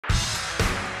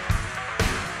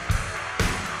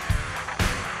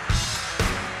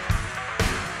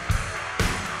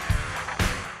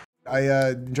I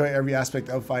enjoy every aspect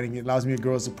of fighting. It allows me to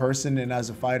grow as a person and as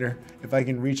a fighter. If I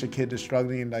can reach a kid that's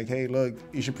struggling and like, hey, look,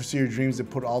 you should pursue your dreams and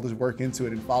put all this work into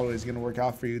it and follow it, it's gonna work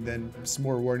out for you, then it's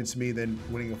more rewarding to me than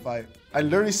winning a fight. I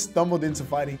literally stumbled into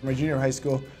fighting. My junior high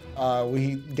school,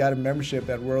 we got a membership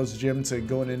at World's Gym to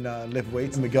go in and lift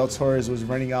weights. Miguel Torres was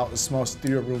renting out a small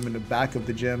studio room in the back of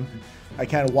the gym. I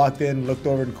kind of walked in, looked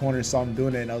over in the corner, and saw him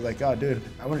doing it, and I was like, oh, dude,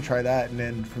 I want to try that. And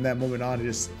then from that moment on,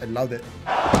 I loved it.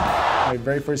 My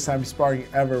very first time sparring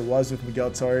ever was with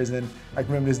Miguel Torres, and I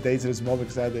can remember this day to this moment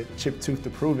because I had the chipped tooth to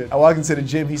prove it. I walk into the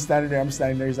gym, he's standing there, I'm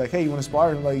standing there, he's like, hey, you want to spar?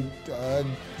 And I'm like,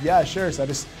 yeah, sure. So I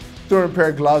just threw on a pair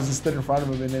of gloves and stood in front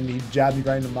of him, and then he jabbed me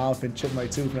right in the mouth and chipped my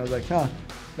tooth, and I was like, huh,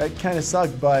 that kind of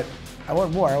sucked, but I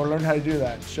want more. I want to learn how to do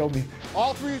that. Show me.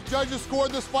 All three judges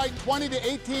scored this fight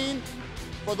 20-18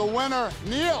 for the winner,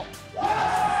 Neil.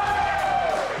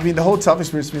 I mean, the whole tough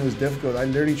experience for me was difficult. I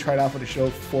literally tried out for the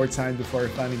show 4 times before I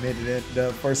finally made it in.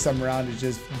 The first time around, it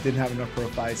just didn't have enough pro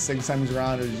fights. Second time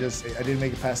around, it was just, I didn't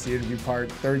make it past the interview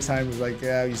part. Third time was like,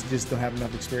 yeah, you just don't have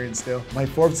enough experience still. My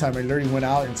fourth time, I literally went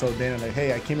out and told Dana, like,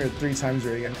 hey, I came here 3 times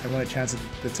already. I want a chance at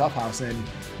the Tough House, and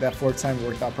that 4th time it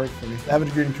worked out perfect for me. I have a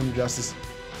degree in criminal justice.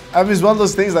 I mean, it's one of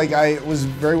those things, like, I was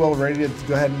very well ready to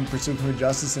go ahead and pursue criminal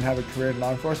justice and have a career in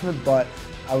law enforcement, but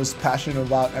I was passionate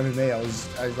about MMA. I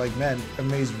was like, man,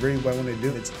 MMA is really what I want to do.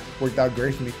 It's worked out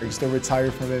great for me. I still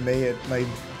retired from MMA at my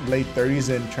late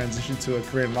 30s and transitioned to a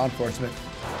career in law enforcement.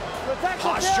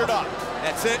 Postured up.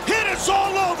 That's it. Hit is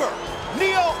all over.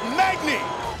 Neil Magny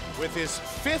with his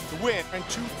 5th win in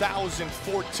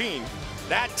 2014.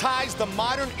 That ties the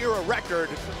modern era record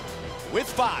with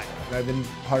 5. I've been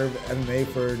part of MMA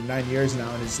for 9 years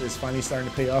now, and it's finally starting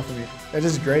to pay off for me. That's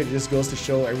just great. It just goes to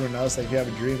show everyone else, like, if you have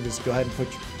a dream, just go ahead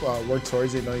and work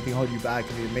towards it. Don't anything hold you back.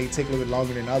 I mean, it may take a little bit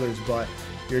longer than others, but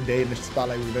your day in the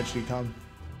spotlight will eventually come.